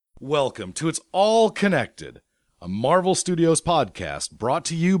Welcome to It's All Connected, a Marvel Studios podcast brought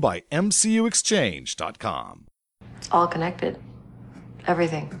to you by MCUExchange.com. All connected.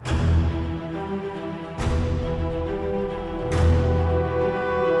 Everything.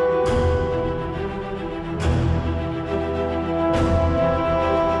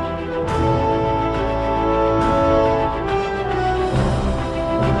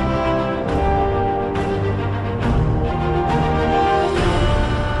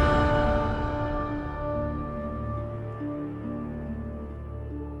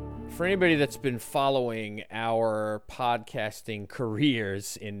 For anybody that's been following our podcasting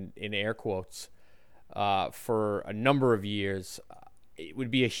careers, in air quotes, for a number of years, it would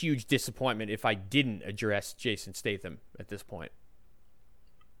be a huge disappointment if I didn't address Jason Statham at this point.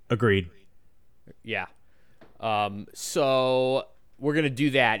 Agreed. Yeah. So we're going to do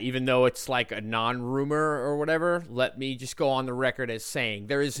that, even though it's like a non-rumor or whatever. Let me just go on the record as saying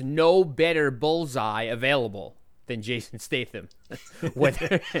there is no better bullseye available than Jason Statham.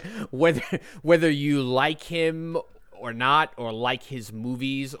 whether you like him or not, or like his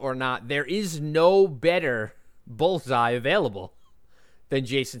movies or not, there is no better bullseye available than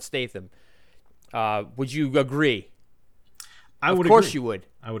Jason Statham. Would you agree? I would. Of course agree. you would.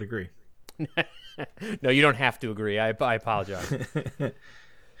 I would agree. No, you don't have to agree. I apologize.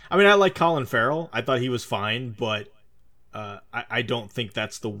 I mean, I like Colin Farrell. I thought he was fine, but I don't think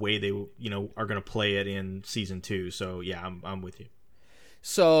that's the way they are going to play it in season 2. So yeah, I'm with you.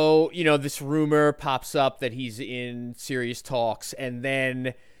 So this rumor pops up that he's in serious talks, and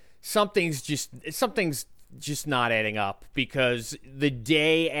then something's just not adding up, because the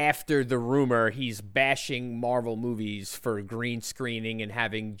day after the rumor, he's bashing Marvel movies for green screening and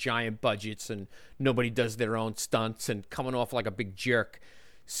having giant budgets, and nobody does their own stunts, and coming off like a big jerk.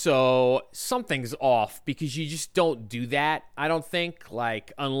 So something's off, because you just don't do that, I don't think,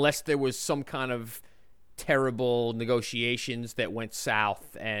 like, unless there was some kind of terrible negotiations that went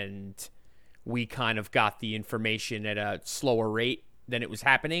south and we kind of got the information at a slower rate than it was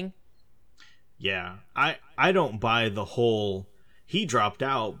happening. Yeah, I don't buy the whole he dropped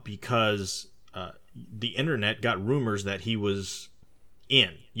out because the internet got rumors that he was in.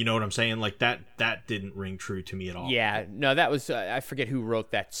 You know what I'm saying? Like that didn't ring true to me at all. Yeah, no, that was I forget who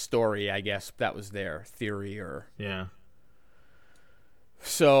wrote that story. I guess that was their theory. Or yeah.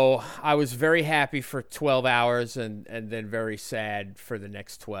 So I was very happy for 12 hours and then very sad for the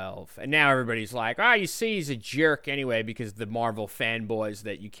next 12. And now everybody's like, you see, he's a jerk anyway, because the Marvel fanboys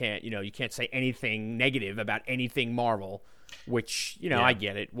that you can't say anything negative about anything Marvel, which, Yeah. I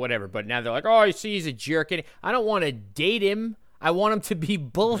get it, whatever. But now they're like, you see, he's a jerk. And I don't want to date him. I want him to be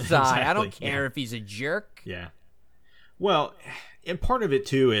bullseye. Exactly, I don't care yeah. if he's a jerk. Yeah. Well, and part of it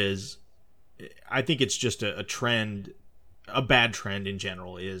too is, I think it's just a trend, a bad trend in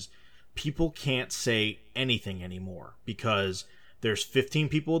general, is people can't say anything anymore because there's 15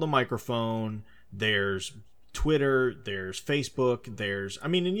 people with a microphone, there's Twitter, there's Facebook,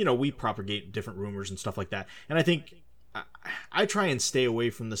 we propagate different rumors and stuff like that. And I think I try and stay away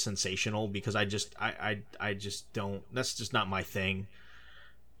from the sensational, because I just don't, that's just not my thing,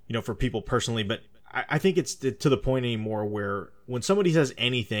 for people personally. But I think it's to the point anymore where when somebody says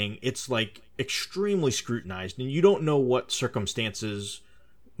anything, it's like extremely scrutinized, and you don't know what circumstances,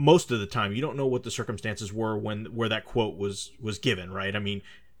 most of the time, you don't know what the circumstances were where that quote was given, right? I mean,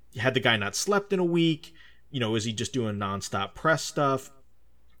 had the guy not slept in a week? Is he just doing nonstop press stuff?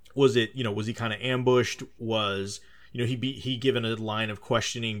 Was it, was he kind of ambushed? Was, he given a line of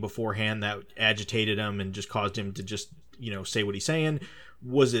questioning beforehand that agitated him and just caused him to just, say what he's saying?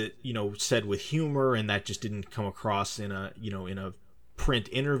 Was it, said with humor and that just didn't come across in a print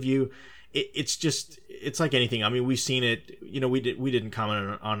interview? It's like anything. I mean, we've seen it, we didn't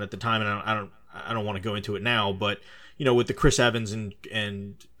comment on it at the time, and I don't want to go into it now, but, with the Chris Evans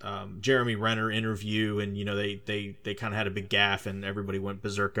and Jeremy Renner interview, and, they kind of had a big gaffe and everybody went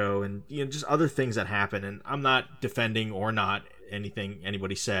berserko, and, just other things that happen. And I'm not defending or not anything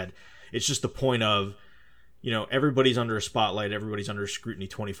anybody said. It's just the point of, everybody's under a spotlight, everybody's under scrutiny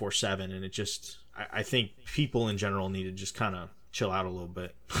 24/7, and it just, I think people in general need to just kind of chill out a little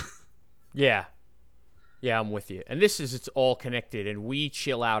bit. Yeah, I'm with you. And it's all connected, and we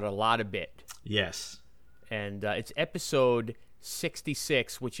chill out a lot a bit. Yes. And it's episode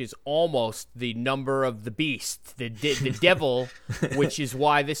 66, which is almost the number of the beast, the devil, which is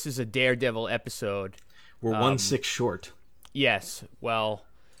why this is a Daredevil episode. We're 1/6 short. Yes, well,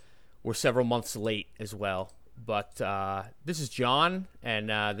 we're several months late as well. But this is John, and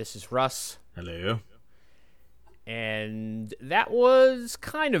this is Russ. Hello. And that was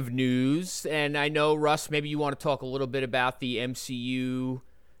kind of news. And I know, Russ, maybe you want to talk a little bit about the MCU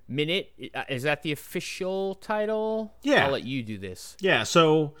Minute. Is that the official title? Yeah. I'll let you do this. Yeah,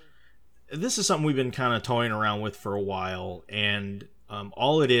 so this is something we've been kind of toying around with for a while, and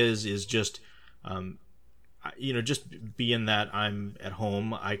all it is just, just being that I'm at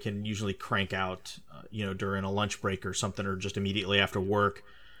home, I can usually crank out, during a lunch break or something, or just immediately after work,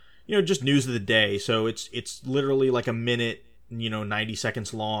 just news of the day. So it's literally like a minute, 90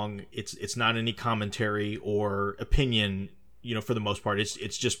 seconds long. It's not any commentary or opinion. For the most part,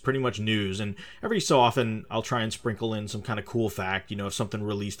 it's just pretty much news. And every so often, I'll try and sprinkle in some kind of cool fact, if something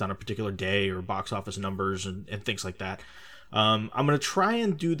released on a particular day or box office numbers and things like that. I'm going to try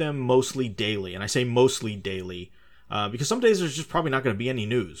and do them mostly daily. And I say mostly daily because some days there's just probably not going to be any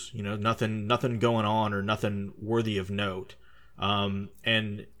news, nothing going on or nothing worthy of note.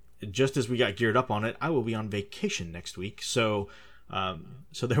 And just as we got geared up on it, I will be on vacation next week. So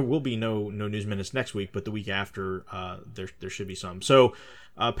there will be no news minutes next week, but the week after, there should be some. So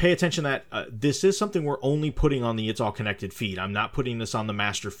pay attention that this is something we're only putting on the It's All Connected feed. I'm not putting this on the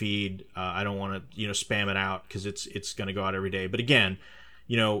master feed. I don't want to spam it out because it's going to go out every day. But again,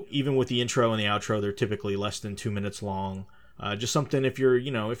 even with the intro and the outro, they're typically less than 2 minutes long. Just something if you're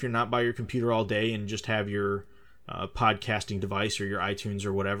not by your computer all day and just have your podcasting device or your iTunes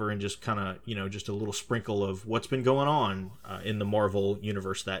or whatever, and just kind of just a little sprinkle of what's been going on in the Marvel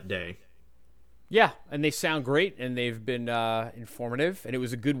universe that day. Yeah, and they sound great, and they've been informative, and it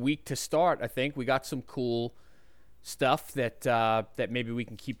was a good week to start. I think we got some cool stuff that maybe we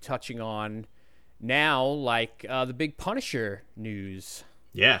can keep touching on now, like the big Punisher news.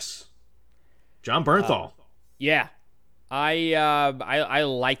 Yes, Jon Bernthal. Yeah. I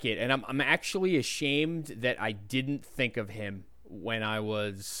like it, and I'm actually ashamed that I didn't think of him when I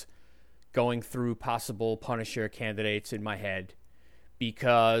was going through possible Punisher candidates in my head,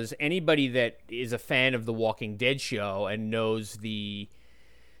 because anybody that is a fan of the Walking Dead show and knows the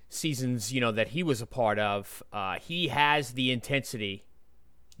seasons that he was a part of, he has the intensity.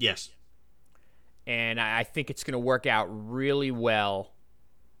 Yes, and I think it's going to work out really well.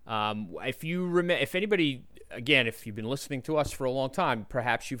 If you remember, if anybody. Again, if you've been listening to us for a long time,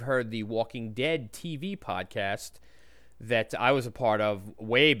 perhaps you've heard the Walking Dead TV podcast that I was a part of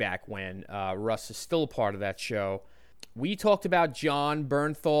way back when. Russ is still a part of that show. We talked about Jon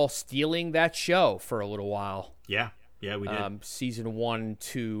Bernthal stealing that show for a little while. Yeah, we did. Season 1,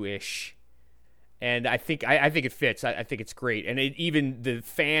 2-ish. And I think it fits. I think it's great. And even the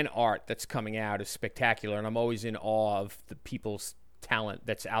fan art that's coming out is spectacular. And I'm always in awe of the people's talent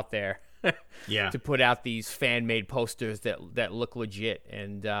that's out there. Yeah, to put out these fan-made posters that look legit,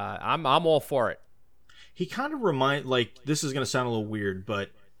 and I'm all for it. He kind of this is going to sound a little weird,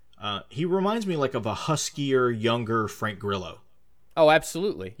 but he reminds me like of a huskier, younger Frank Grillo. Oh,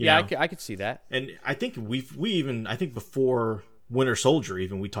 absolutely. Yeah, I could see that. And I think I think before Winter Soldier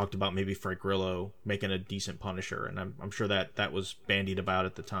even we talked about maybe Frank Grillo making a decent Punisher, and I'm sure that was bandied about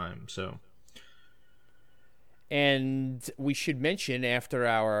at the time. So, and we should mention after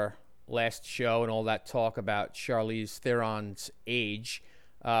our last show and all that talk about Charlize Theron's age,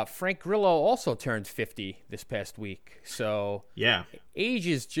 Frank Grillo also turned 50 this past week. So yeah, age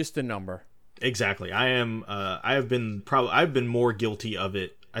is just a number. Exactly. I've been more guilty of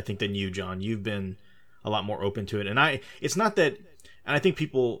it, I think, than you, John. You've been a lot more open to it, and it's not that, and I think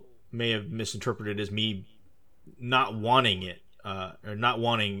people may have misinterpreted it as me not wanting it. Or not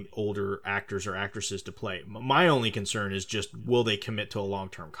wanting older actors or actresses to play. My only concern is just, will they commit to a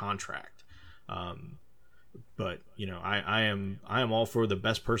long-term contract? But I am all for the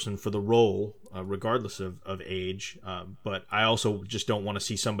best person for the role, regardless of age. But I also just don't want to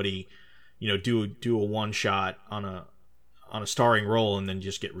see somebody, do a one shot on a starring role and then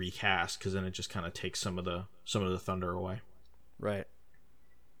just get recast, because then it just kind of takes some of the thunder away. Right.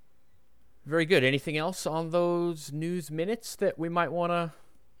 Very good. Anything else on those news minutes that we might want to?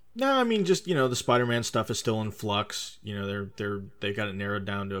 No, I mean, just the Spider-Man stuff is still in flux. They got it narrowed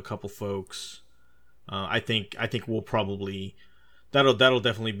down to a couple folks. I think we'll probably that'll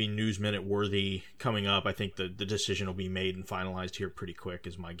definitely be news minute worthy coming up. I think the decision will be made and finalized here pretty quick,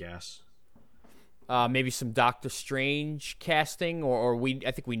 is my guess. Maybe some Doctor Strange casting, or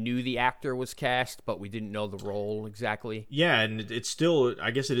I think we knew the actor was cast, but we didn't know the role exactly. Yeah, and it's still,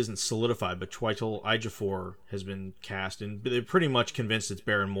 I guess it isn't solidified, but Chiwetel Ejiofor has been cast, and they're pretty much convinced it's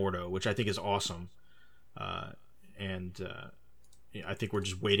Baron Mordo, which I think is awesome. I think we're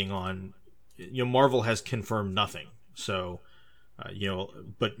just waiting on, Marvel has confirmed nothing, so.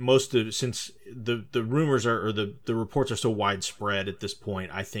 But since the rumors are, or the reports are so widespread at this point,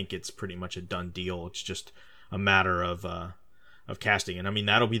 I think it's pretty much a done deal. It's just a matter of casting, and I mean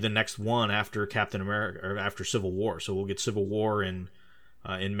that'll be the next one after Captain America or after Civil War. So we'll get Civil War in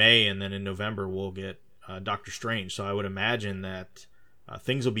in May, and then in November we'll get Doctor Strange. So I would imagine that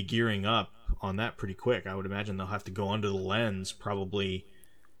things will be gearing up on that pretty quick. I would imagine they'll have to go under the lens probably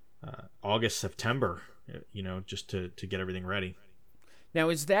August, September, just to get everything ready. Now,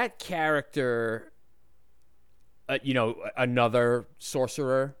 is that character, another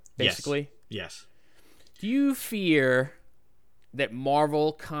sorcerer, basically? Yes. Do you fear that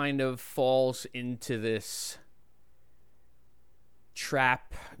Marvel kind of falls into this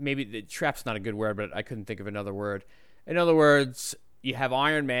trap? Maybe the trap's not a good word, but I couldn't think of another word. In other words, you have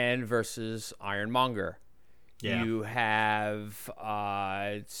Iron Man versus Ironmonger. Yeah. You have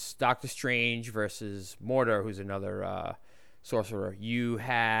it's Doctor Strange versus Mordor, who's another sorcerer. You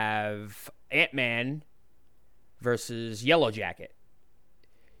have Ant-Man versus Yellow Jacket.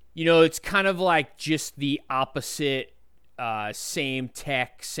 It's kind of like just the opposite, same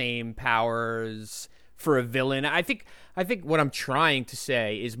tech, same powers for a villain. I think what I'm trying to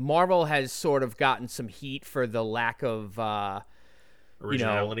say is Marvel has sort of gotten some heat for the lack of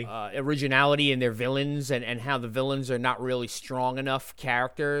originality in their villains and how the villains are not really strong enough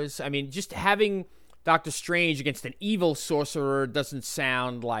characters. I mean, just having Doctor Strange against an evil sorcerer doesn't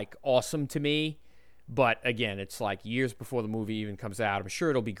sound like awesome to me. But again, it's like years before the movie even comes out. I'm sure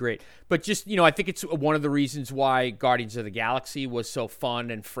it'll be great. But just, I think it's one of the reasons why Guardians of the Galaxy was so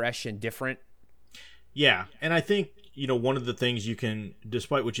fun and fresh and different. Yeah, and I think, one of the things you can,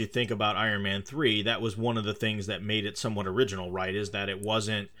 despite what you think about Iron Man 3, that was one of the things that made it somewhat original, right? Is that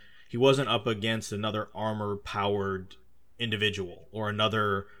he wasn't up against another armor-powered individual or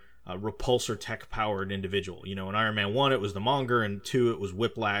another repulsor tech-powered individual. In Iron Man 1, it was the Monger, and 2, it was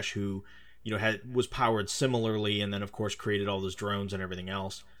Whiplash, who was powered similarly, and then of course created all those drones and everything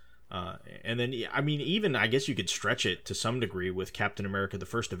else. And then, even I guess you could stretch it to some degree with Captain America: The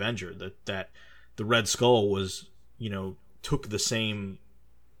First Avenger. That the Red Skull was, took the same,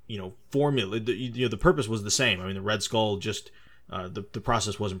 formula. The purpose was the same. I mean, the Red Skull just the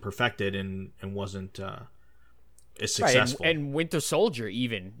process wasn't perfected and wasn't as successful. Right, and Winter Soldier,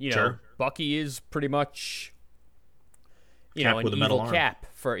 even Sure. Bucky is pretty much. Cap an with a evil metal arm. cap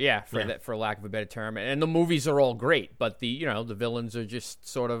for lack of a better term. And the movies are all great, but the villains are just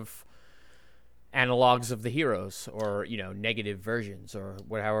sort of analogs of the heroes, or negative versions, or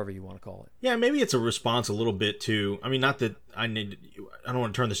however you want to call it. Yeah, maybe it's a response a little bit to. I mean, not that I don't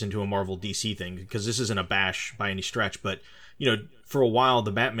want to turn this into a Marvel DC thing, because this isn't a bash by any stretch, but for a while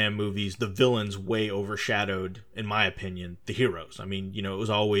the Batman movies, the villains way overshadowed, in my opinion, the heroes. I mean, it was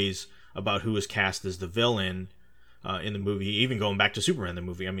always about who was cast as the villain. In the movie, even going back to Superman, the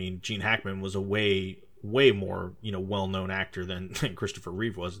movie, I mean, Gene Hackman was a way more, well-known actor than Christopher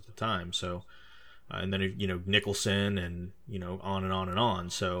Reeve was at the time. So, and then, Nicholson and, on and on and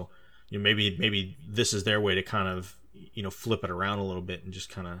on. So, maybe this is their way to kind of, flip it around a little bit and just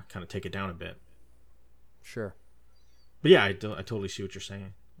kind of take it down a bit. Sure. But yeah, I totally see what you're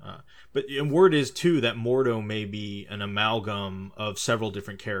saying. And word is too that Mordo may be an amalgam of several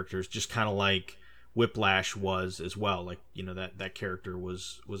different characters, just kind of like Whiplash was as well. Like, that character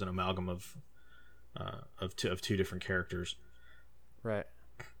was an amalgam of two different characters. Right.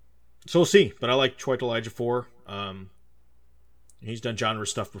 So we'll see. But I like Chiwetel Ejiofor. He's done genre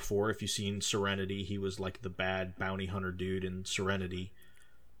stuff before. If you've seen Serenity, he was like the bad bounty hunter dude in Serenity.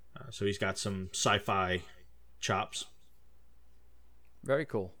 So he's got some sci-fi chops. Very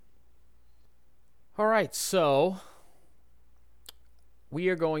cool. All right, so we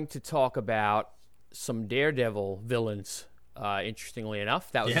are going to talk about some Daredevil villains, interestingly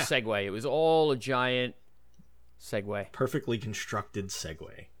enough. That was a segue. It was all a giant segue. Perfectly constructed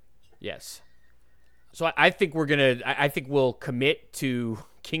segue. Yes. So I think I think we'll commit to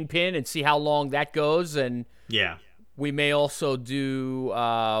Kingpin and see how long that goes. And yeah, we may also do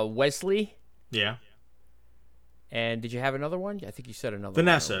Wesley. Yeah. And did you have another one? I think you said another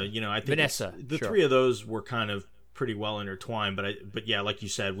Vanessa, one. I think Vanessa, the sure. three of those were kind of pretty well intertwined, but yeah, like you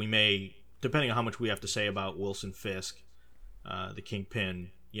said, we may, depending on how much we have to say about Wilson Fisk, the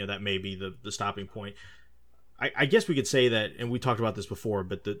Kingpin, that may be the stopping point. I guess we could say that, and we talked about this before,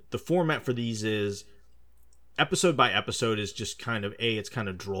 but the format for these is episode by episode is just kind of, it's kind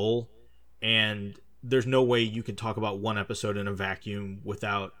of droll, and there's no way you can talk about one episode in a vacuum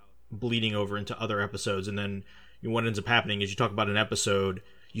without bleeding over into other episodes. And then what ends up happening is you talk about an episode,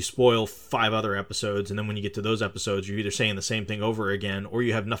 you spoil 5 other episodes, and then when you get to those episodes, you're either saying the same thing over again, or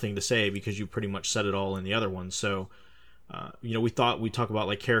you have nothing to say because you pretty much said it all in the other ones. So, we thought we'd talk about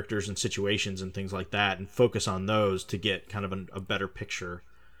like characters and situations and things like that, and focus on those to get kind of a better picture.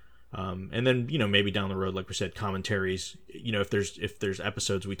 And then, maybe down the road, like we said, commentaries, if there's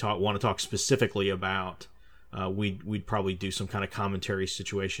episodes we want to talk specifically about, we'd probably do some kind of commentary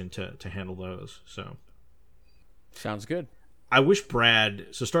situation to handle those. So sounds good. I wish Brad.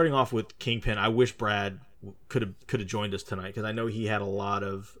 So starting off with Kingpin, I wish Brad could have joined us tonight, because I know he had a lot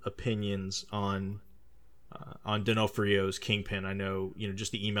of opinions on D'Onofrio's Kingpin. I know,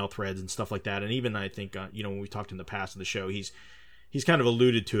 just the email threads and stuff like that, and even I think when we talked in the past of the show, he's kind of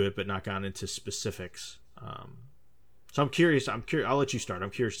alluded to it but not gone into specifics. So I'm curious. I'll let you start. I'm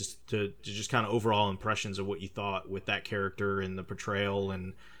curious to just kind of overall impressions of what you thought with that character and the portrayal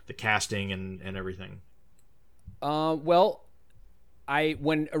and the casting and everything. Well,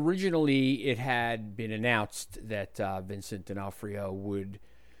 when originally it had been announced that Vincent D'Onofrio would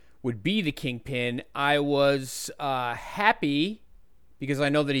be the Kingpin, I was happy because I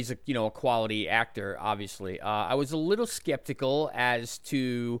know that he's a quality actor. Obviously, I was a little skeptical as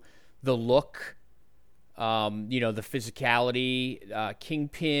to the look, the physicality.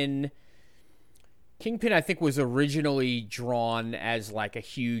 Kingpin, I think, was originally drawn as like a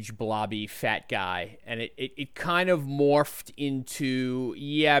huge blobby fat guy, and it kind of morphed into,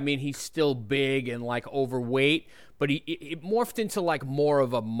 he's still big and like overweight, but it morphed into like more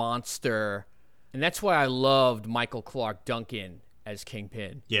of a monster, and that's why I loved Michael Clarke Duncan as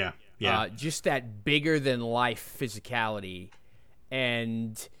Kingpin. Yeah. Just that bigger than life physicality,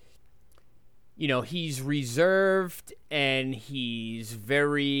 and he's reserved and he's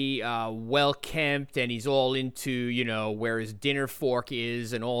very well-kempt, and he's all into, where his dinner fork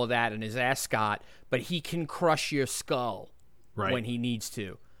is and all of that, and his ascot, but he can crush your skull when he needs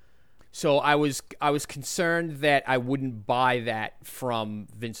to. So I was concerned that I wouldn't buy that from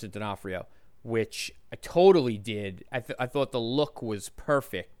Vincent D'Onofrio, which I totally did. I thought the look was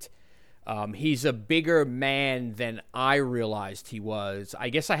perfect. He's a bigger man than I realized he was. I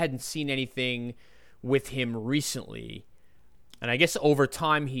guess I hadn't seen anything with him recently. And I guess over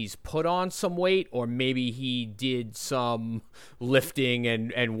time he's put on some weight, or maybe he did some lifting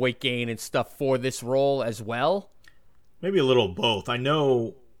and weight gain and stuff for this role as well. Maybe a little of both. I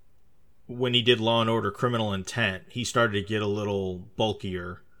know when he did Law & Order Criminal Intent, he started to get a little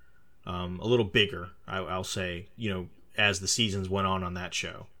bulkier, a little bigger, I'll say, as the seasons went on that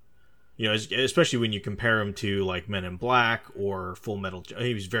show. Especially when you compare him to like Men in Black or Full Metal.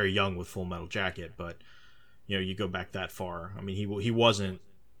 He was very young with Full Metal Jacket, but you go back that far. I mean, he wasn't.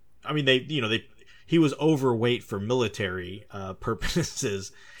 I mean, he was overweight for military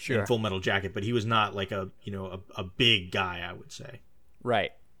purposes in Full Metal Jacket, but he was not like a big guy, I would say.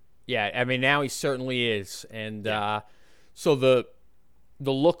 Right. Yeah. I mean, now he certainly is, and so the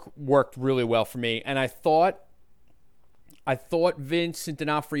look worked really well for me, and I thought Vincent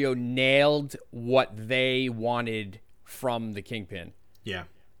D'Onofrio nailed what they wanted from the Kingpin. Yeah.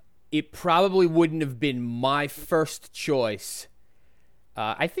 It probably wouldn't have been my first choice.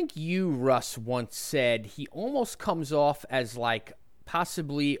 I think you, Russ, once said he almost comes off as like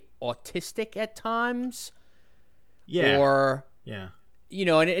possibly autistic at times. Yeah. Or,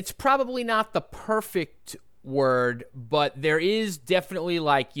 and it's probably not the perfect word, but there is definitely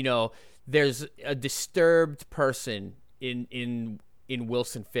like, there's a disturbed person in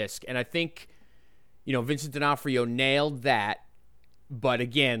Wilson Fisk, and I think Vincent D'Onofrio nailed that. But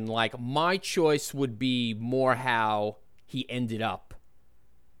again, like, my choice would be more how he ended up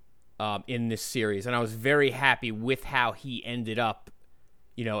in this series, and I was very happy with how he ended up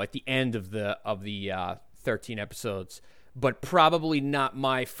at the end of the 13 episodes, but probably not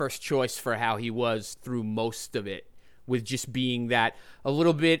my first choice for how he was through most of it, with just being that a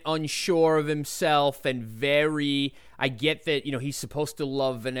little bit unsure of himself and very, I get that, he's supposed to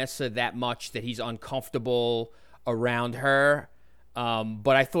love Vanessa that much that he's uncomfortable around her.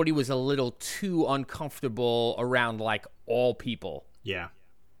 But I thought he was a little too uncomfortable around like all people. Yeah.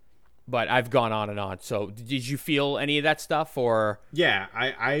 But I've gone on and on. So did you feel any of that stuff, or? Yeah,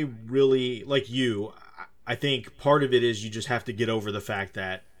 I really, like you, I think part of it is you just have to get over the fact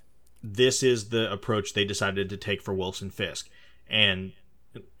that this is the approach they decided to take for Wilson Fisk. And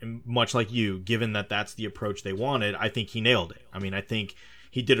much like you, given that that's the approach they wanted, I think he nailed it. I mean, I think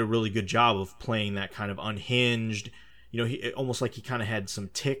he did a really good job of playing that kind of unhinged, he almost like he kind of had some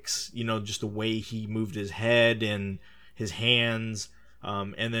tics, just the way he moved his head and his hands.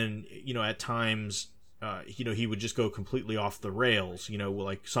 And then, at times, he would just go completely off the rails,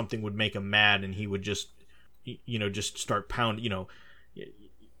 like something would make him mad and he would just start pounding,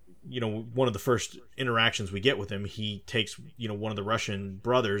 one of the first interactions we get with him, he takes, one of the Russian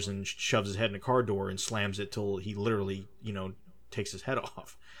brothers and shoves his head in a car door and slams it till he literally, takes his head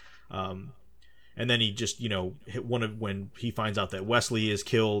off. And then he just, hit when he finds out that Wesley is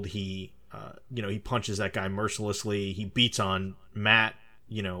killed, he punches that guy mercilessly. He beats on Matt,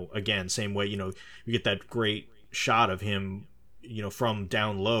 again, same way, you get that great shot of him, from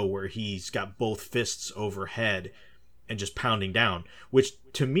down low where he's got both fists overhead and just pounding down, which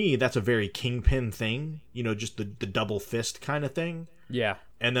to me, that's a very Kingpin thing, just the double fist kind of thing. Yeah.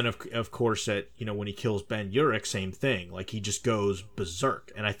 And then of course when he kills Ben Urich, same thing. Like, he just goes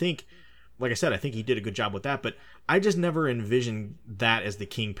berserk. And I think, like I said, I think he did a good job with that, but I just never envisioned that as the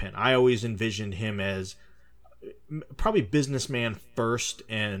Kingpin. I always envisioned him as probably businessman first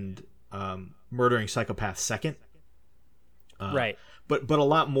and murdering psychopath second. Right. But a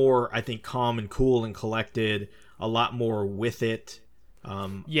lot more, I think, calm and cool and collected, a lot more with it.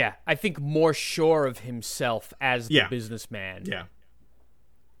 Yeah, I think more sure of himself as the businessman. Yeah.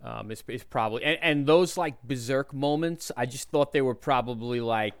 Is probably, and those like berserk moments, I just thought they were probably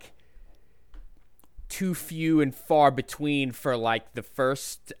like too few and far between for like the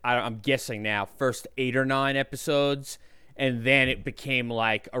first, I'm guessing now, first 8 or 9 episodes, and then it became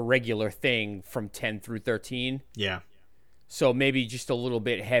like a regular thing from 10 through 13. Yeah. So maybe just a little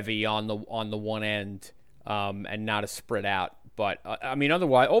bit heavy on the one end, and not as spread out. But I mean,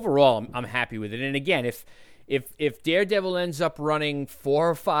 otherwise, overall, I'm happy with it. And again, if Daredevil ends up running 4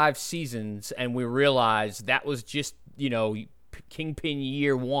 or 5 seasons, and we realize that was just Kingpin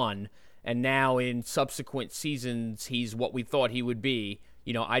year 1, and now in subsequent seasons he's what we thought he would be,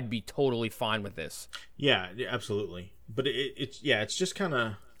 I'd be totally fine with this. Yeah, absolutely. But it's just kind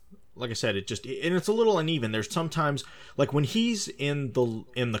of, like I said, and it's a little uneven. There's sometimes, like when he's in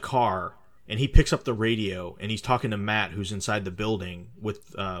the car and he picks up the radio and he's talking to Matt, who's inside the building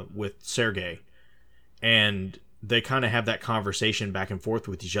with Sergei, and they kind of have that conversation back and forth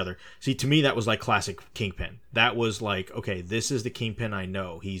with each other. See, to me, that was like classic Kingpin. That was like, okay, this is the Kingpin I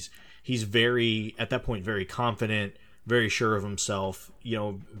know. He's very, at that point, very confident, very sure of himself,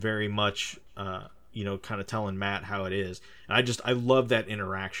 very much, kind of telling Matt how it is. And I love that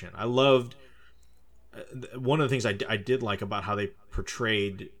interaction. I loved, one of the things I did like about how they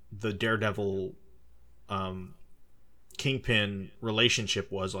portrayed the Daredevil Kingpin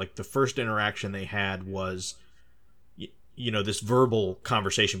relationship was, like, the first interaction they had was, this verbal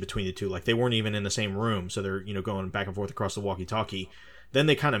conversation between the two. Like, they weren't even in the same room, so they're, going back and forth across the walkie-talkie. Then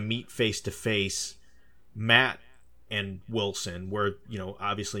they kind of meet face to face, Matt and Wilson, where,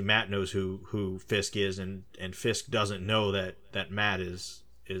 obviously Matt knows who Fisk is, and Fisk doesn't know that Matt is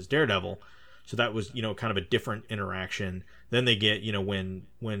Daredevil. So that was, kind of a different interaction. Then they get,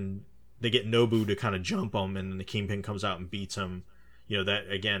 when they get Nobu to kind of jump him, and then the Kingpin comes out and beats him, that,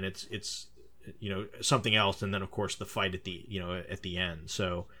 again, it's something else. And then, of course, the fight at the end.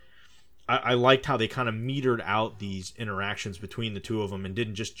 So I liked how they kind of metered out these interactions between the two of them and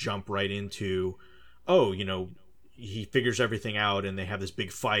didn't just jump right into, he figures everything out and they have this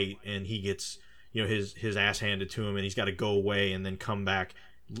big fight and he gets, his ass handed to him and he's got to go away and then come back.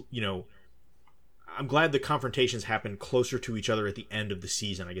 I'm glad the confrontations happen closer to each other at the end of the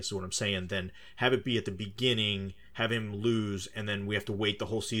season, I guess is what I'm saying, than have it be at the beginning, have him lose, and then we have to wait the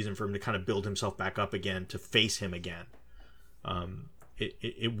whole season for him to kind of build himself back up again to face him again.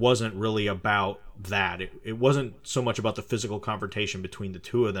 It wasn't really about that. It wasn't so much about the physical confrontation between the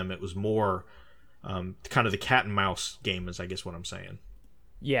two of them. It was more kind of the cat and mouse game, is I guess what I'm saying.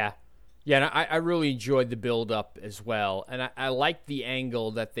 Yeah. Yeah, and I really enjoyed the build-up as well. And I liked the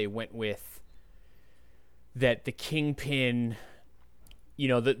angle that they went with, that the Kingpin,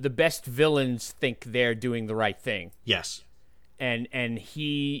 the best villains think they're doing the right thing. Yes. And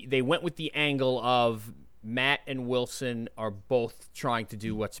they went with the angle of Matt and Wilson are both trying to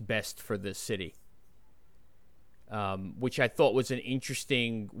do what's best for the city, which I thought was an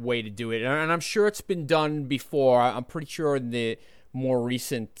interesting way to do it. And I'm sure it's been done before. I'm pretty sure in the more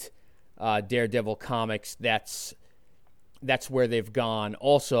recent Daredevil comics, that's where they've gone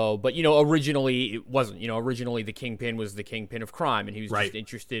also. But, originally it wasn't. Originally the Kingpin was the Kingpin of crime, and he was just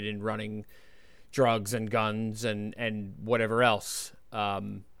interested in running drugs and guns and whatever else.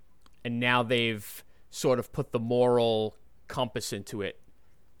 And now they've sort of put the moral compass into it.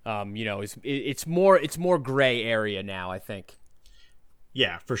 It's more gray area now, I think.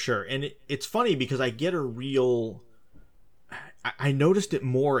 Yeah, for sure. And it's funny because I get a real... I noticed it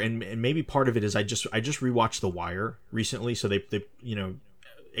more, and maybe part of it is I just rewatched The Wire recently. So they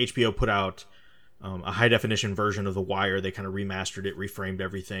HBO put out a high definition version of The Wire. They kind of remastered it, reframed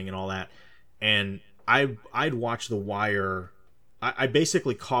everything, and all that. And I'd watched The Wire. I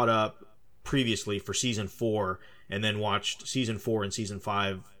basically caught up previously for season 4, and then watched season 4 and season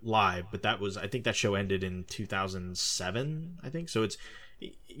 5 live. But I think that show ended in 2007. I think so. It's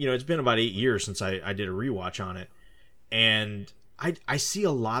been about 8 years since I did a rewatch on it. And I see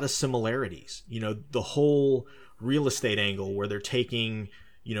a lot of similarities. The whole real estate angle where they're taking,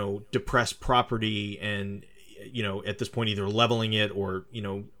 you know, depressed property and, you know, at this point either leveling it or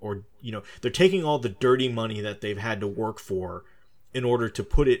they're taking all the dirty money that they've had to work for in order to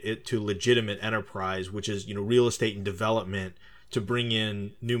put it to legitimate enterprise, which is, you know, real estate and development to bring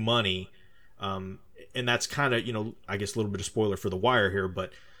in new money. And that's kind of, you know, I guess a little bit of spoiler for The Wire here,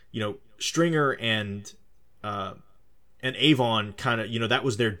 but, you know, Stringer and Avon kind of, you know, that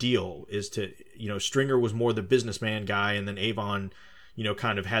was their deal, is to, you know, Stringer was more the businessman guy, and then Avon, you know,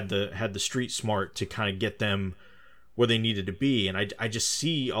 kind of had the street smart to kind of get them where they needed to be. And I just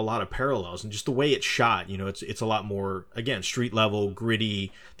see a lot of parallels, and just the way it's shot, you know, it's a lot more, again, street level,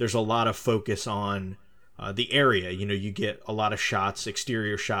 gritty. There's a lot of focus on the area. You know, you get a lot of shots,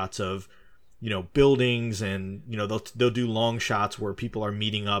 exterior shots of, you know, buildings, and, you know, they'll do long shots where people are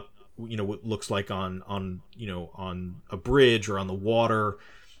meeting up, you know, what looks like on you know, on a bridge or on the water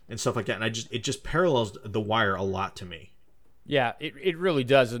and stuff like that. And it just parallels The Wire a lot to me. Yeah, it really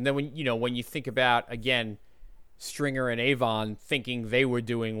does. And then when you think about, again, Stringer and Avon thinking they were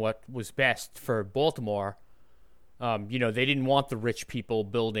doing what was best for Baltimore, you know, they didn't want the rich people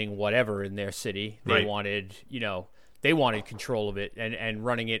building whatever in their city. They wanted, you know, they wanted control of it and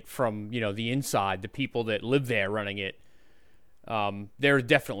running it from, you know, the inside, the people that live there running it. There are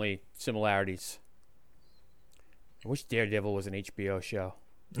definitely similarities. I wish Daredevil was an HBO show.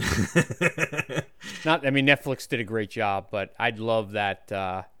 Netflix did a great job, but I'd love that.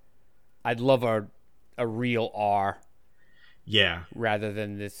 I'd love a real R. Yeah. Rather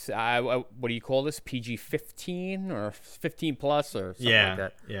than this, what do you call this? PG-15 or 15 plus or something like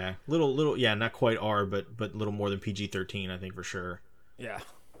that. Yeah. Little, yeah, not quite R, but a little more than PG-13, I think, for sure. Yeah.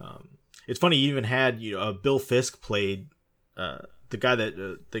 It's funny, you even had, you know, Bill Fisk played the guy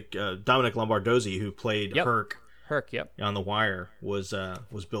that Dominic Lombardozzi, who played Herc. Herc, yep. On The Wire was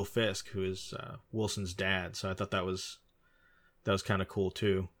Bill Fisk, who is Wilson's dad. So I thought that was kind of cool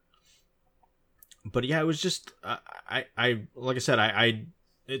too. But yeah, it was just I like I said,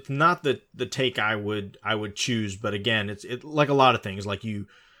 it's not the take I would choose, but again, it's like a lot of things, like you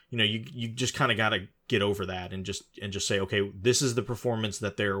just kind of got to get over that and just say, okay, this is the performance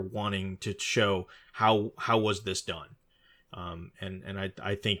that they're wanting to show. How was this done? And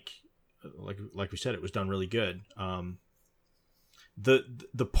I think, like we said, it was done really good.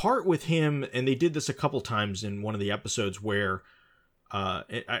 The part with him, and they did this a couple times in one of the episodes where,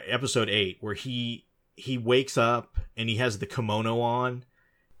 episode 8, where he wakes up and he has the kimono on,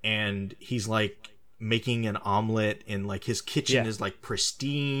 and he's like making an omelet, and like his kitchen is like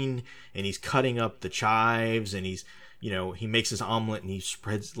pristine, and he's cutting up the chives, and he's, you know, he makes his omelet and he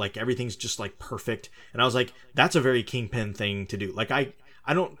spreads, like everything's just like perfect. And I was like, that's a very Kingpin thing to do. Like I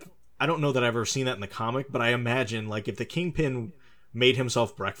don't know that I've ever seen that in the comic, but I imagine, like, if the Kingpin made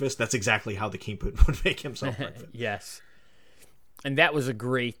himself breakfast, that's exactly how the Kingpin would make himself breakfast. Yes. And that was a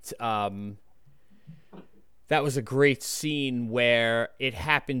great scene where it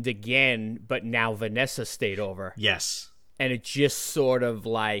happened again, but now Vanessa stayed over. Yes. And it just sort of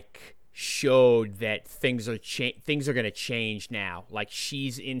like showed that things are going to change now. Like,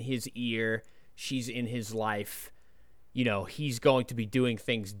 she's in his ear, she's in his life. You know, he's going to be doing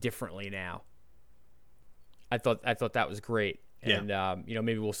things differently now. I thought that was great. And, you know,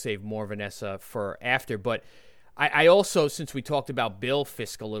 maybe we'll save more Vanessa for after. But I also, since we talked about Bill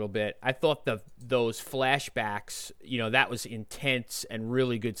Fisk a little bit, I thought those flashbacks, you know, that was intense and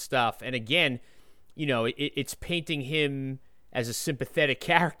really good stuff. And again, you know, it's painting him as a sympathetic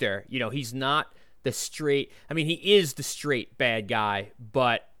character. You know, he's not the straight, I mean, he is the straight bad guy,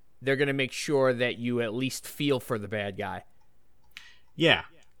 but they're going to make sure that you at least feel for the bad guy. Yeah.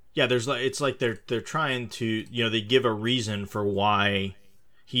 Yeah, it's like they're trying to, you know, they give a reason for why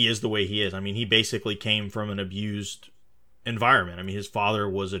he is the way he is. I mean, he basically came from an abused environment. I mean, his father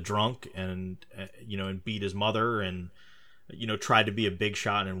was a drunk and, you know, and beat his mother and, you know, tried to be a big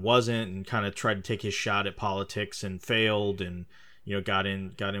shot and wasn't, and kind of tried to take his shot at politics and failed, and, you know, got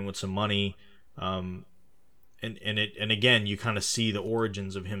in with some money. And again, you kind of see the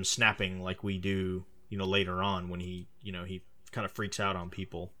origins of him snapping like we do, you know, later on when he kind of freaks out on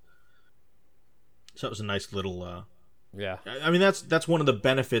people. So it was a nice little, yeah. I mean, that's one of the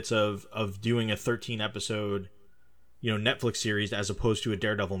benefits of doing a 13 episode, you know, Netflix series as opposed to a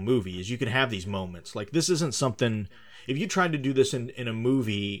Daredevil movie, is you can have these moments. Like, this isn't something, if you tried to do this in a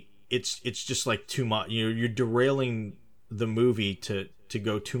movie, it's just like too much. You know, you're derailing the movie to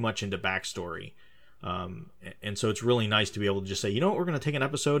go too much into backstory. And so it's really nice to be able to just say, you know what, we're going to take an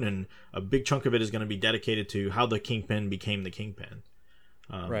episode and a big chunk of it is going to be dedicated to how the Kingpin became the Kingpin.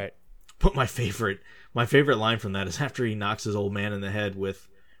 Right. But my favorite line from that is after he knocks his old man in the head with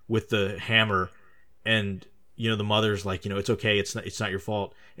the hammer, and the mother's like, it's okay, it's not your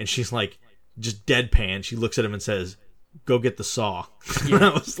fault, and she's like just deadpan. She looks at him and says, "Go get the saw." Yeah.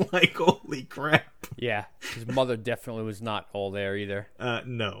 I was like, holy crap. Yeah, his mother definitely was not all there either.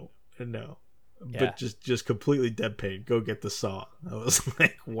 No. Yeah. But just completely deadpan. Go get the saw. I was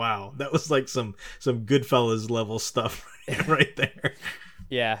like, wow, that was like some Goodfellas level stuff right there.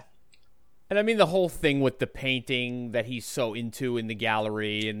 Yeah. And I mean, the whole thing with the painting that he's so into in the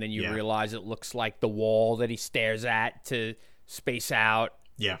gallery, and then you realize it looks like the wall that he stares at to space out.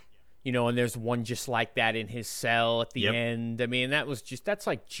 Yeah. And there's one just like that in his cell at the end. I mean, that's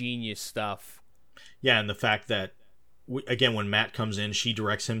like genius stuff. Yeah, and the fact that, again, when Matt comes in, she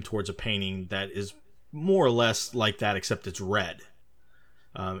directs him towards a painting that is more or less like that, except it's red.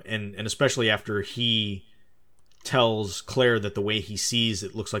 And especially after he tells Claire that the way he sees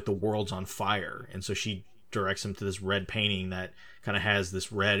it looks like the world's on fire, and so she directs him to this red painting that kind of has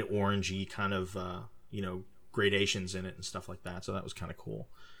this red orangey kind of gradations in it and stuff like that. So that was kind of cool.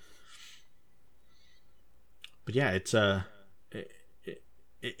 But yeah,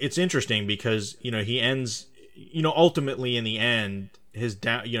 it's interesting because he ends, ultimately in the end, his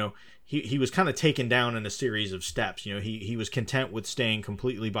down, he was kind of taken down in a series of steps. He was content with staying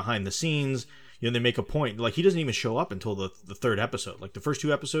completely behind the scenes. They make a point, like, he doesn't even show up until the third episode. Like, the first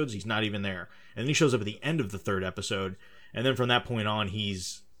two episodes, he's not even there, and then he shows up at the end of the third episode, and then from that point on,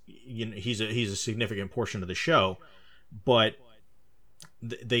 he's a significant portion of the show. But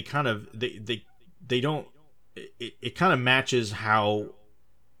they kind of they don't. It kind of matches how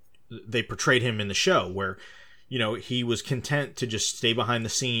they portrayed him in the show, where he was content to just stay behind the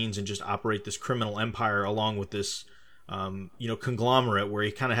scenes and just operate this criminal empire along with this conglomerate, where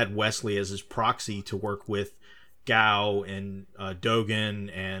he kind of had Wesley as his proxy to work with Gao and Dogen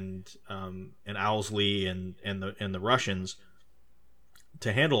and Owlsley and the Russians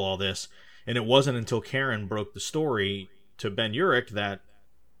to handle all this. And it wasn't until Karen broke the story to Ben Urich that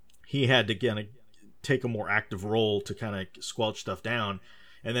he had to kind of take a more active role to kind of squelch stuff down.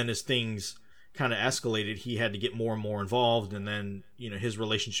 And then as things kind of escalated, he had to get more and more involved, and then his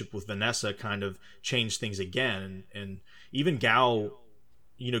relationship with Vanessa kind of changed things again, and even Gao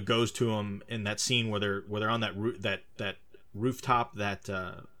goes to him in that scene where they're on that rooftop that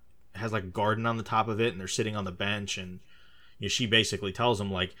has like a garden on the top of it, and they're sitting on the bench, and she basically tells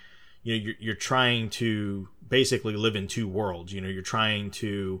him, like, you're trying to basically live in two worlds. You're trying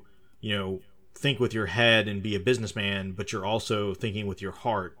to think with your head and be a businessman, but you're also thinking with your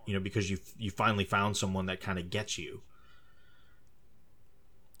heart, because you finally found someone that kind of gets you.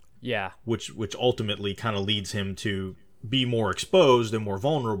 Yeah. Which ultimately kind of leads him to be more exposed and more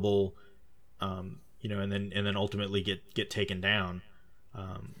vulnerable, and then ultimately get taken down.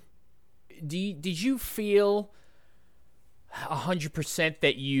 Did you feel 100%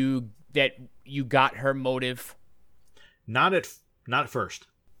 that you got her motive? Not at first.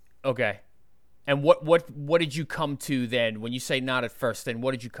 Okay. And what did you come to then? When you say not at first, then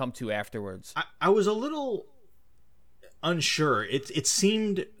what did you come to afterwards? I was a little unsure. It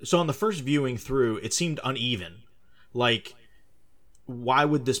seemed, so on the first viewing through, it seemed uneven. Like, why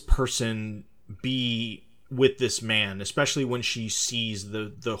would this person be with this man, especially when she sees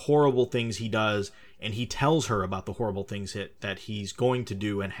the horrible things he does, and he tells her about the horrible things that he's going to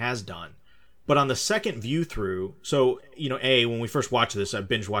do and has done. But on the second view through, so, when we first watched this, I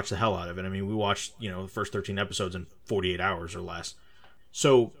binge watched the hell out of it. I mean, we watched, the first 13 episodes in 48 hours or less.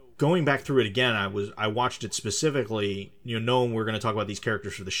 So going back through it again, I watched it specifically, knowing we're going to talk about these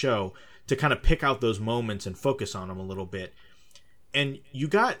characters for the show, to kind of pick out those moments and focus on them a little bit. And you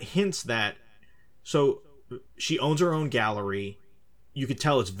got hints that, so she owns her own gallery. You could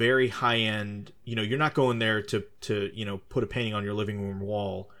tell it's very high end. You're not going there to put a painting on your living room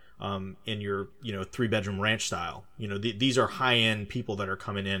wall. In your 3-bedroom ranch style. These are high-end people that are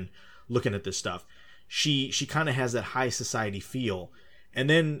coming in looking at this stuff. She kind of has that high society feel. And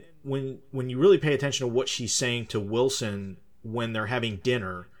then when you really pay attention to what she's saying to Wilson when they're having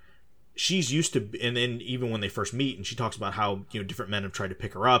dinner, she's used to, and then even when they first meet, and she talks about how different men have tried to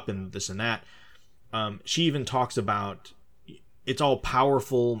pick her up and this and that. She even talks about it's all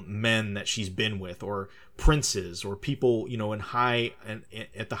powerful men that she's been with, or princes, or people, in high and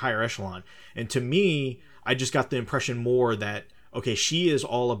at the higher echelon. And to me, I just got the impression more that, okay, she is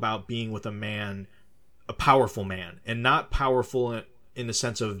all about being with a man, a powerful man, and not powerful in the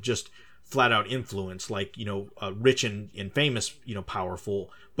sense of just flat out influence, like, rich and famous, powerful,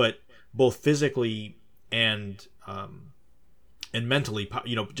 but both physically and mentally,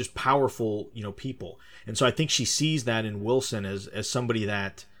 just powerful, people. And so I think she sees that in Wilson as somebody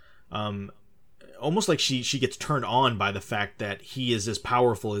that, almost like she gets turned on by the fact that he is as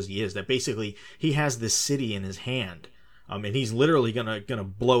powerful as he is, that basically he has this city in his hand, and he's literally gonna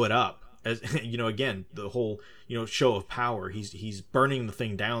blow it up, as again, the whole show of power. He's burning the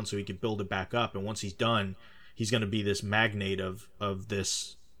thing down so he can build it back up, and once he's done, he's gonna be this magnate of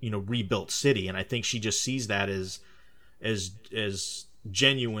this rebuilt city. And I think she just sees that as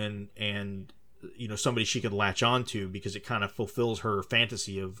genuine and somebody she could latch onto, because it kind of fulfills her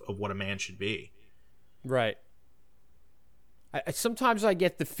fantasy of what a man should be. Right. Sometimes I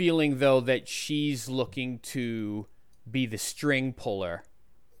get the feeling, though, that she's looking to be the string puller.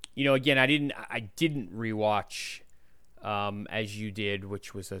 Again, I didn't rewatch as you did,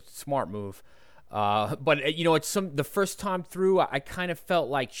 which was a smart move. But it's the first time through, I kind of felt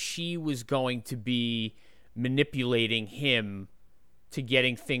like she was going to be manipulating him to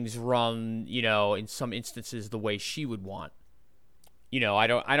getting things run, in some instances the way she would want. I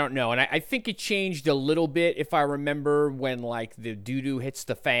don't know. And I think it changed a little bit, if I remember, when like the doo-doo hits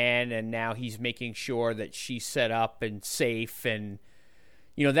the fan and now he's making sure that she's set up and safe, and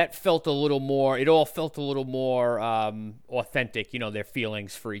that felt a little more, it all felt a little more authentic, their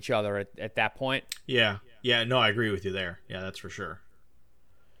feelings for each other at that point. Yeah. Yeah, no, I agree with you there. Yeah, that's for sure.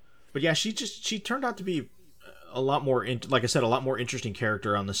 But yeah, she turned out to be a lot more, like I said, a lot more interesting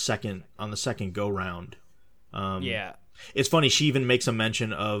character on the second go round. Yeah. It's funny, she even makes a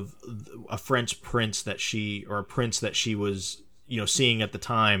mention of a French prince that she was, seeing at the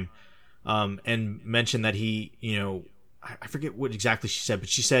time, and mentioned that he, I forget what exactly she said, but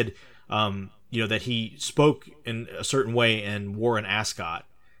she said, that he spoke in a certain way and wore an ascot,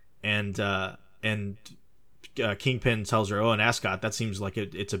 and Kingpin tells her, "Oh, an ascot, that seems like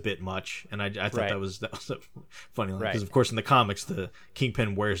it's a bit much." And I thought that was a funny line, because of course in the comics the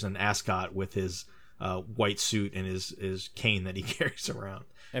Kingpin wears an ascot with his white suit and his cane that he carries around,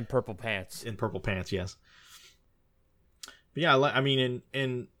 and purple pants. Yes. But yeah, I mean,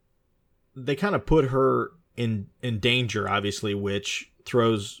 and they kind of put her in danger, obviously, which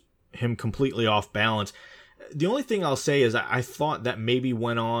throws him completely off balance. The only thing I'll say is I thought that maybe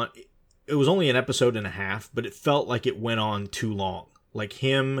went on. It was only an episode and a half, but it felt like it went on too long. Like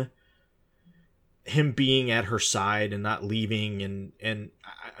him being at her side and not leaving, and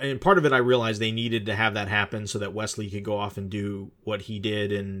part of it I realized they needed to have that happen so that Wesley could go off and do what he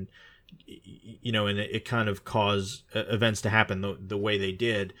did, and and it kind of caused events to happen the way they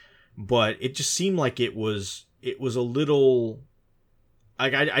did. But it just seemed like it was a little,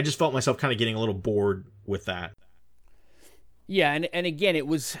 like I just felt myself kind of getting a little bored with that. Yeah, and again,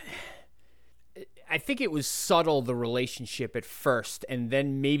 I think it was subtle, the relationship at first, and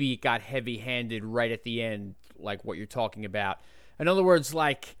then maybe it got heavy-handed right at the end, like what you're talking about. In other words,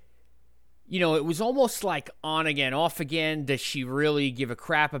 like, it was almost like on again, off again. Does she really give a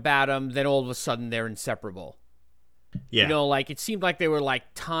crap about him? Then all of a sudden they're inseparable. Yeah. Like it seemed like they were like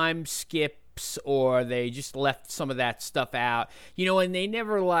time skips, or they just left some of that stuff out. And they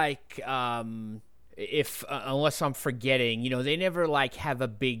never like, unless I'm forgetting, they never like have a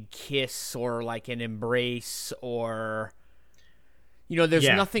big kiss or like an embrace, or there's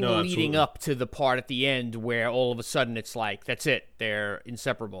nothing leading up to the part at the end where all of a sudden it's like, that's it, they're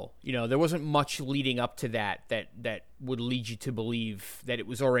inseparable. There wasn't much leading up to that would lead you to believe that it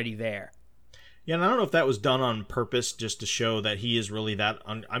was already there. Yeah, and I don't know if that was done on purpose just to show that he is really that.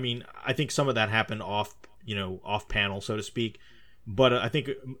 I mean, I think some of that happened off panel, so to speak. But I think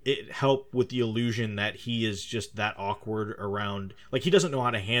it helped with the illusion that he is just that awkward around. Like, he doesn't know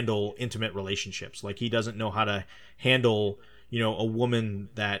how to handle intimate relationships. Like, he doesn't know how to handle, a woman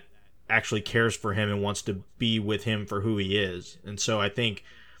that actually cares for him and wants to be with him for who he is. And so I think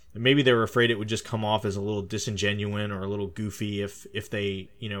maybe they were afraid it would just come off as a little disingenuous or a little goofy if they,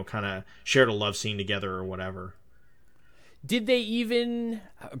 kind of shared a love scene together or whatever. Did they even,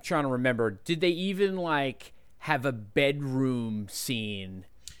 I'm trying to remember, like have a bedroom scene,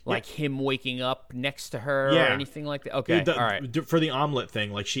 like him waking up next to her or anything like that? Okay, all right. For the omelet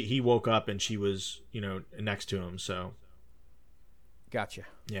thing, like he woke up and she was, next to him, so. Gotcha.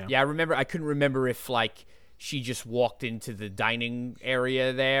 Yeah, I remember. I couldn't remember if like she just walked into the dining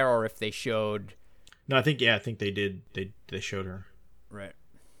area there, or if they showed. No, I think they did. They showed her. Right.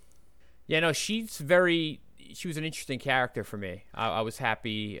 Yeah, no, she was an interesting character for me. I was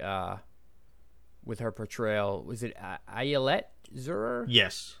happy with her portrayal. Was it Ayelet Zurer?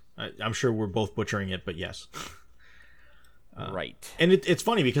 Yes. I'm sure we're both butchering it, but yes. Right. And it's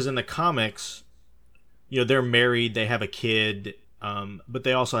funny because in the comics, they're married, they have a kid, but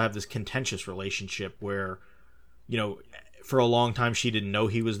they also have this contentious relationship where, for a long time she didn't know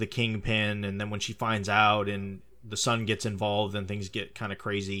he was the Kingpin, and then when she finds out, and the son gets involved and things get kind of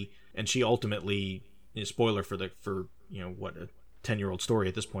crazy, and she ultimately, spoiler for what, a 10-year-old story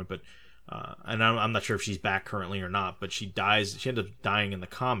at this point, but and I'm not sure if she's back currently or not, but she ends up dying in the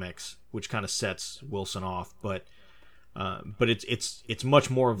comics, which kind of sets Wilson off. But it's much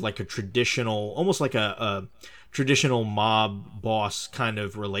more of like a traditional, almost like a traditional mob boss kind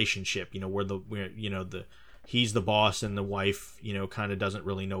of relationship, where he's the boss and the wife, kind of doesn't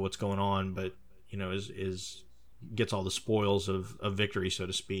really know what's going on, but is gets all the spoils of victory, so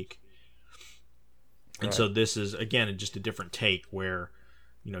to speak. And right. So this is, again, just a different take where,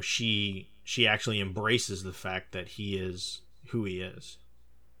 she actually embraces the fact that he is who he is.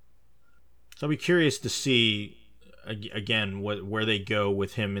 So I'll be curious to see, again, where they go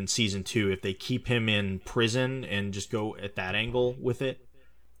with him in season 2, if they keep him in prison and just go at that angle with it,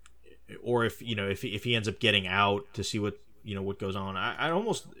 or if he ends up getting out, to see what goes on. I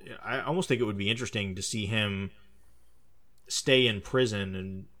almost think it would be interesting to see him stay in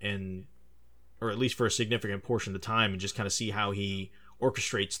prison and or at least for a significant portion of the time, and just kind of see how he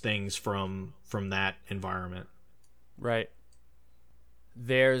orchestrates things from that environment. Right.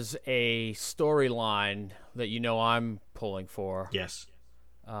 There's a storyline that I'm pulling for. Yes.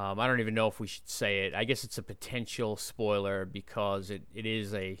 I don't even know if we should say it. I guess it's a potential spoiler because it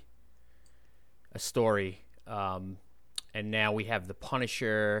is a story. And now we have the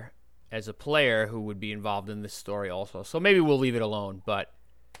Punisher as a player who would be involved in this story also. So maybe we'll leave it alone, but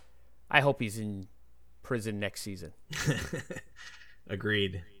I hope he's in prison next season.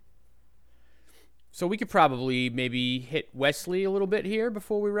 Agreed. So we could probably maybe hit Wesley a little bit here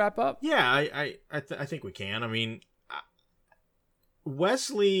before we wrap up. Yeah, I think we can. I mean,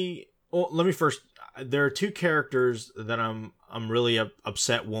 Wesley. Well, let me first. There are two characters that I'm really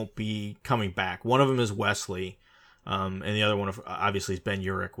upset won't be coming back. One of them is Wesley, and the other one, obviously, is Ben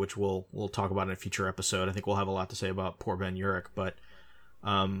Urich, which we'll talk about in a future episode. I think we'll have a lot to say about poor Ben Urich, but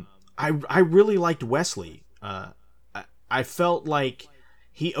I really liked Wesley. I felt like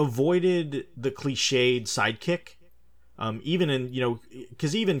he avoided the cliched sidekick, even in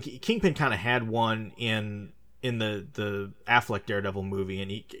because even Kingpin kind of had one in the Affleck Daredevil movie, and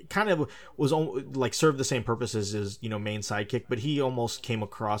he kind of was like served the same purpose as his main sidekick, but he almost came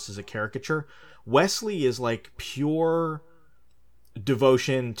across as a caricature. Wesley is like pure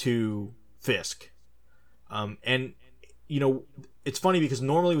devotion to Fisk, and it's funny because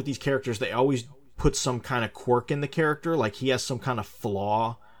normally with these characters they always put some kind of quirk in the character, like he has some kind of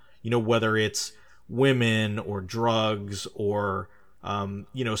flaw, whether it's women or drugs or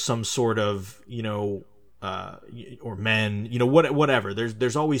some sort of or men, whatever.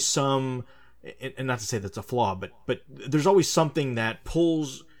 There's always some, and not to say that's a flaw, but there's always something that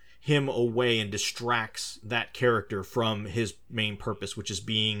pulls him away and distracts that character from his main purpose, which is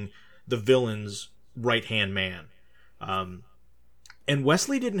being the villain's right-hand man. And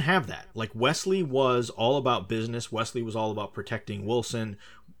Wesley didn't have that. Like, Wesley was all about business. Wesley was all about protecting Wilson.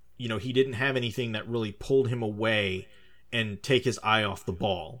 He didn't have anything that really pulled him away and take his eye off the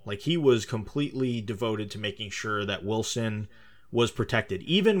ball. Like, he was completely devoted to making sure that Wilson was protected.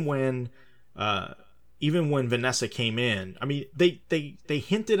 Even when Vanessa came in, I mean, they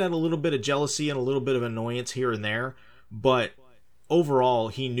hinted at a little bit of jealousy and a little bit of annoyance here and there, but overall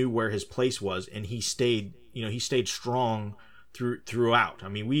he knew where his place was, and he stayed strong throughout. I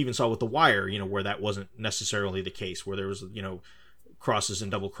mean, we even saw with The Wire, where that wasn't necessarily the case, where there was, crosses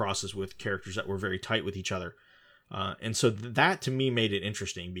and double crosses with characters that were very tight with each other. And so that to me made it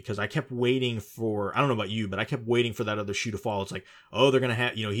interesting, because I kept waiting for, I don't know about you, but I kept waiting for that other shoe to fall. It's like, oh, they're going to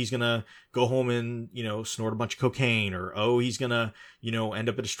have, he's going to go home and, snort a bunch of cocaine, or, oh, he's going to, end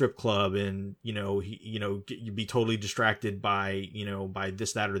up at a strip club and, you'd be totally distracted by, by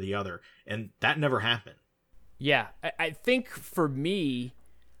this, that, or the other. And that never happened. Yeah, I think for me,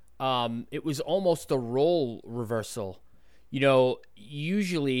 it was almost a role reversal.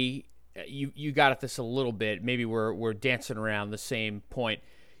 Usually you got at this a little bit. Maybe we're dancing around the same point.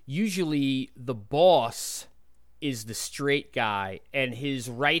 Usually the boss is the straight guy, and his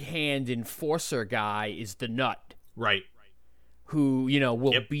right-hand enforcer guy is the nut. Right. Who,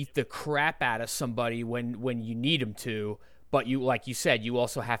 will beat the crap out of somebody when you need him to. But you, like you said, you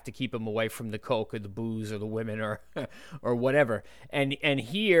also have to keep him away from the coke or the booze or the women or or whatever. And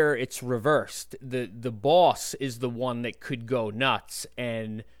here it's reversed. The boss is the one that could go nuts,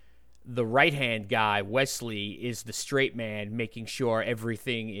 and the right-hand guy, Wesley, is the straight man, making sure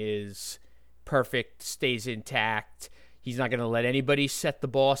everything is perfect, stays intact. He's not going to let anybody set the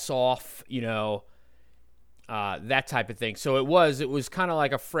boss off, that type of thing. So it was kind of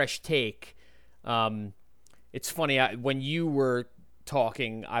like a fresh take. It's funny, when you were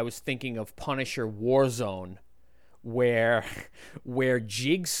talking, I was thinking of Punisher Warzone, where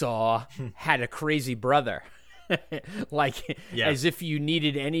Jigsaw had a crazy brother. Like, Yeah. as if you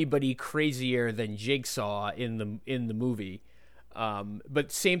needed anybody crazier than Jigsaw in the movie.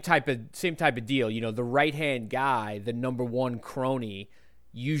 But same type of deal. You know, the right hand guy, the number one crony,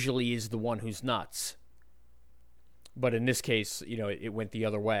 usually is the one who's nuts. But in this case, you know, it went the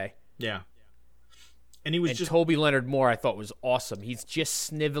other way. Yeah. And he was just Toby Leonard Moore, I thought, was awesome. He's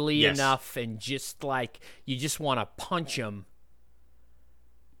just snivelly Yes. enough, and just like you just want to punch him.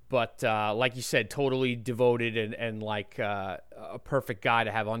 But like you said, totally devoted and like a perfect guy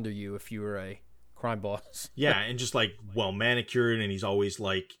to have under you if you were a crime boss. Yeah, and just like well manicured, and he's always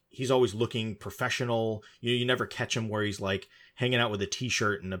looking professional. You never catch him where he's like hanging out with a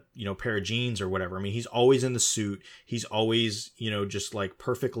t-shirt and a pair of jeans or whatever. I mean, he's always in the suit. He's always just like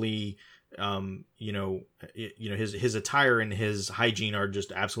perfectly his attire and his hygiene are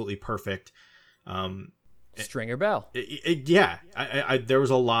just absolutely perfect. Stringer Bell. Yeah, there was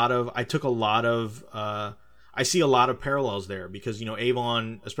a lot of I see a lot of parallels there because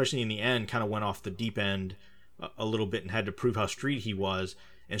Avon, especially in the end, kind of went off the deep end a little bit and had to prove how street he was,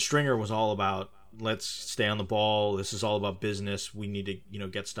 and Stringer was all about let's stay on the ball. This is all about business. We need to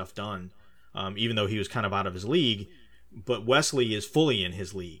get stuff done, even though he was kind of out of his league. But Wesley is fully in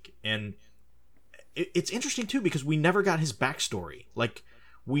his league, and it's interesting too because we never got his backstory. Like,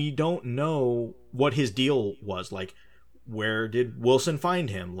 we don't know what his deal was. Like, where did Wilson find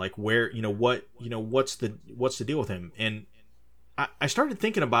him? Like, what's the deal with him? And I started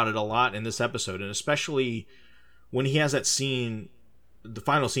thinking about it a lot in this episode, and especially when he has that scene, the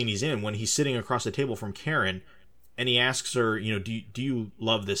final scene he's in, when he's sitting across the table from Karen, and he asks her, do you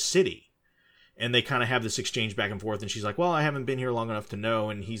love this city? And they kind of have this exchange back and forth, and she's like, well, I haven't been here long enough to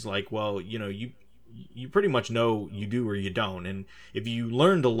know. And he's like, well, you pretty much know you do or you don't. And if you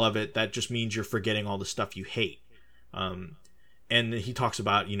learn to love it, that just means you're forgetting all the stuff you hate. And he talks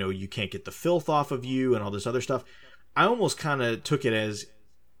about, you can't get the filth off of you and all this other stuff. I almost kind of took it as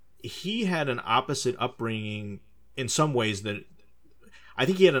he had an opposite upbringing in some ways. That I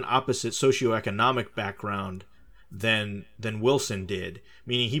think he had an opposite socioeconomic background than Wilson did,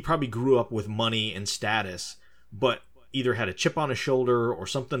 meaning he probably grew up with money and status, but either had a chip on his shoulder or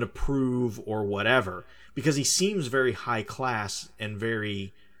something to prove or whatever, because he seems very high class and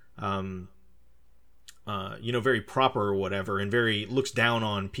very very proper or whatever, and very looks down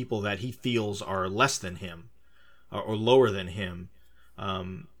on people that he feels are less than him or lower than him,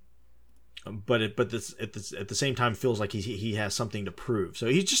 but at the same time feels like he has something to prove. So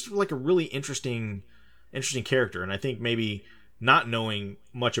he's just like a really interesting character, and I think maybe not knowing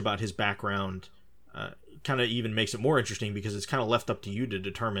much about his background kind of even makes it more interesting, because it's kind of left up to you to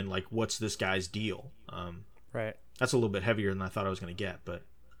determine like what's this guy's deal. Right. That's a little bit heavier than I thought I was going to get, but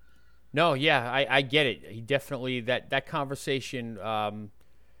no, yeah, I get it. He definitely that conversation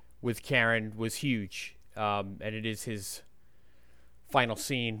with Karen was huge, and it is his final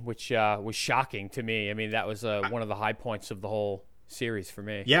scene, which was shocking to me. I mean, that was one of the high points of the whole series for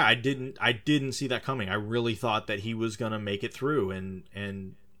me. Yeah, I didn't see that coming. I really thought that he was going to make it through, and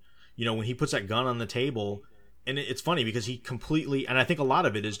when he puts that gun on the table, and it's funny because he completely, and I think a lot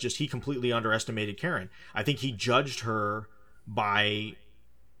of it is just he completely underestimated Karen. I think he judged her by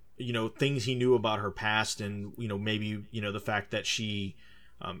things he knew about her past, and maybe the fact that she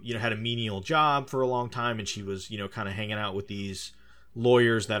had a menial job for a long time, and she was kind of hanging out with these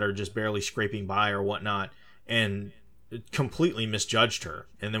lawyers that are just barely scraping by or whatnot, and completely misjudged her.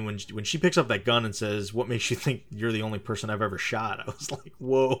 And then when she picks up that gun and says, "What makes you think you're the only person I've ever shot?" I was like,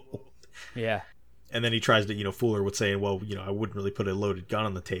 whoa. Yeah. And then he tries to fool her with saying, well, I wouldn't really put a loaded gun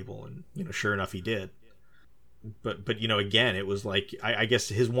on the table, and sure enough he did. But again, it was like, I guess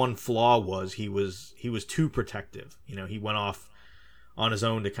his one flaw was he was too protective. He went off on his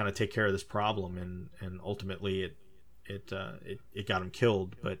own to kind of take care of this problem, and ultimately it got him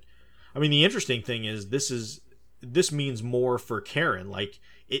killed. But I mean, the interesting thing is this means more for Karen. Like,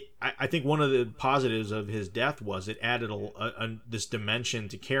 I think one of the positives of his death was it added this dimension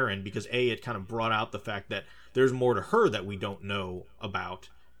to Karen, because it kind of brought out the fact that there's more to her that we don't know about.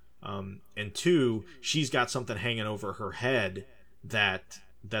 And two, she's got something hanging over her head that's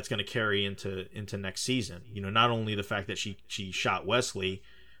going to carry into next season. Not only the fact that she shot Wesley,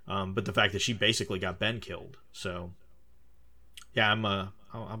 but the fact that she basically got Ben killed. So yeah,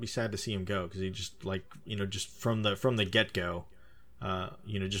 I'll be sad to see him go, because he just just from the get go,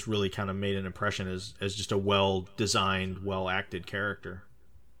 just really kind of made an impression as just a well designed, well acted character.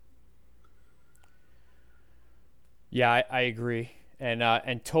 Yeah, I agree.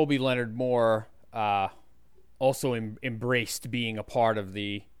 And Toby Leonard Moore also embraced being a part of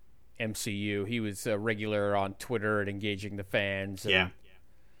the MCU. He was a regular on Twitter and engaging the fans and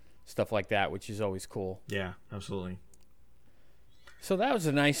stuff like that, which is always cool. Yeah, absolutely. So that was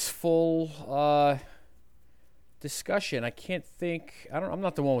a nice full discussion. I can't think. I'm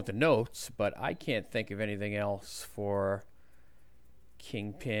not the one with the notes, but I can't think of anything else for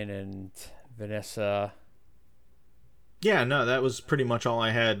Kingpin and Vanessa. Yeah, no, that was pretty much all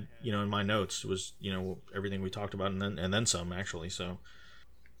I had, in my notes was, everything we talked about and then some actually. So,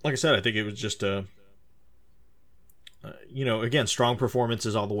 like I said, I think it was just again, strong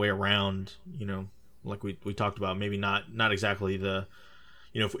performances all the way around, like we talked about, maybe not exactly the,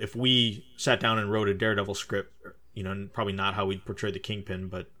 if we sat down and wrote a Daredevil script, probably not how we'd portray the Kingpin,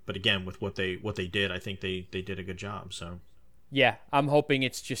 but again, with what they did, I think they did a good job. So, yeah, I'm hoping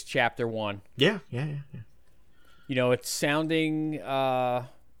it's just chapter 1. Yeah. It's sounding a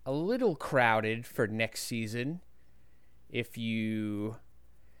little crowded for next season. If we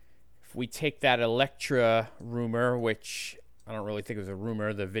take that Elektra rumor, which I don't really think it was a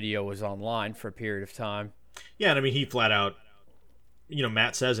rumor, the video was online for a period of time. Yeah, and I mean, he flat out,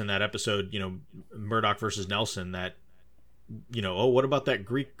 Matt says in that episode, Murdoch versus Nelson, that, oh, what about that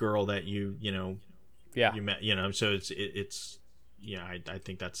Greek girl that you met, so it's I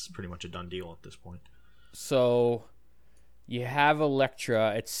think that's pretty much a done deal at this point. So you have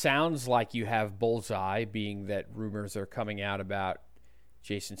Elektra. It sounds like you have Bullseye, being that rumors are coming out about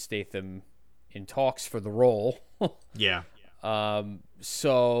Jason Statham in talks for the role. Yeah.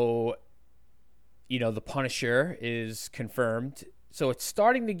 So, the Punisher is confirmed. So it's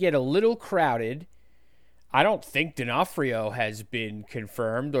starting to get a little crowded. I don't think D'Onofrio has been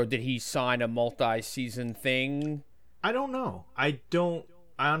confirmed, or did he sign a multi-season thing? I don't know. I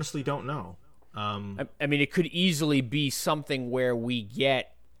honestly don't know. I mean, it could easily be something where we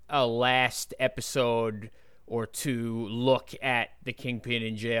get a last episode or two look at the Kingpin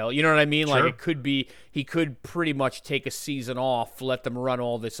in jail. You know what I mean? Sure. Like, it could be, he could pretty much take a season off, let them run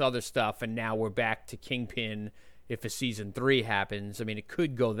all this other stuff, and now we're back to Kingpin if a season 3 happens. I mean, it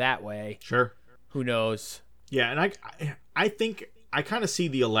could go that way. Sure. Who knows? Yeah, and I think I kind of see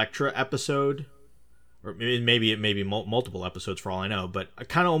the Elektra episode, or maybe it may be multiple episodes for all I know, but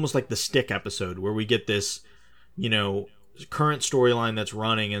kind of almost like the Stick episode where we get this, current storyline that's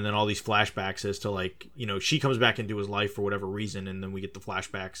running, and then all these flashbacks as to, like, she comes back into his life for whatever reason, and then we get the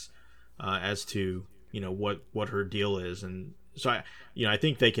flashbacks as to what her deal is. And so I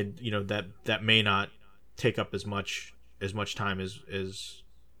think they could, that may not take up as much time as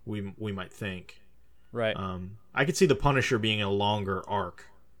we might think. Right. I could see the Punisher being a longer arc.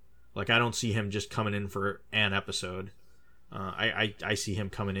 Like, I don't see him just coming in for an episode. I see him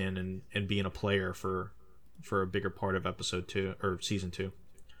coming in and being a player for a bigger part of episode 2 or season 2.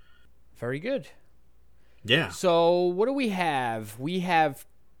 Very good. Yeah. So what do we have? We have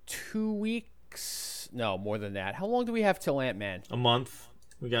 2 weeks. No, more than that. How long do we have till Ant-Man? A month.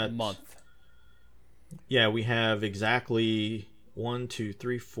 We got a month. Yeah, we have exactly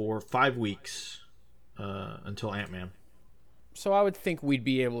 5 weeks until Ant-Man. So I would think we'd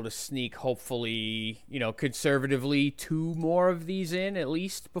be able to sneak, hopefully, conservatively 2 more of these in at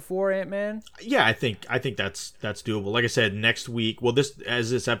least before Ant-Man. Yeah, I think that's doable. Like I said, next week. Well,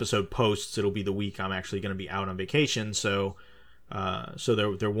 as this episode posts, it'll be the week I'm actually going to be out on vacation. So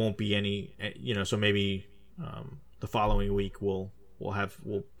there won't be any. So maybe the following week we'll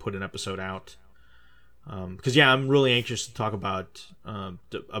put an episode out. Because I'm really anxious to talk about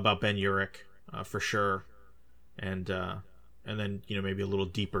Ben Urich for sure, and then maybe a little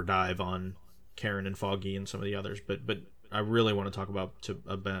deeper dive on Karen and Foggy and some of the others. But I really want to talk about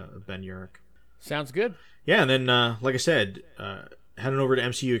Ben Urich. Sounds good. Yeah, and then like I said, heading over to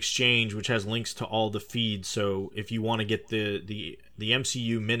MCU Exchange, which has links to all the feeds. So if you want to get the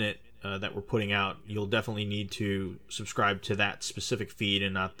MCU Minute that we're putting out, you'll definitely need to subscribe to that specific feed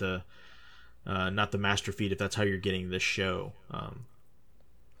and not the master feed if that's how you're getting this show.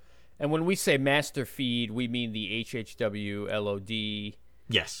 And when we say master feed, we mean the HHWLOD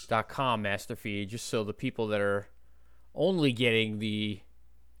Yes. .com master feed, just so the people that are only getting the...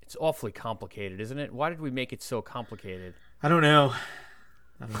 It's awfully complicated, isn't it? Why did we make it so complicated? I don't know.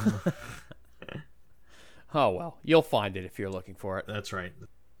 Oh, well, you'll find it if you're looking for it. That's right.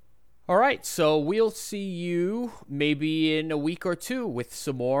 All right, so we'll see you maybe in a week or 2 with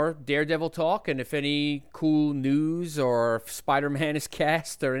some more Daredevil talk, and if any cool news or if Spider-Man is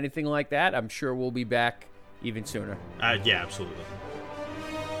cast or anything like that, I'm sure we'll be back even sooner. Yeah, absolutely.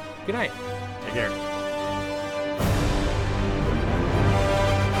 Good night. Take care.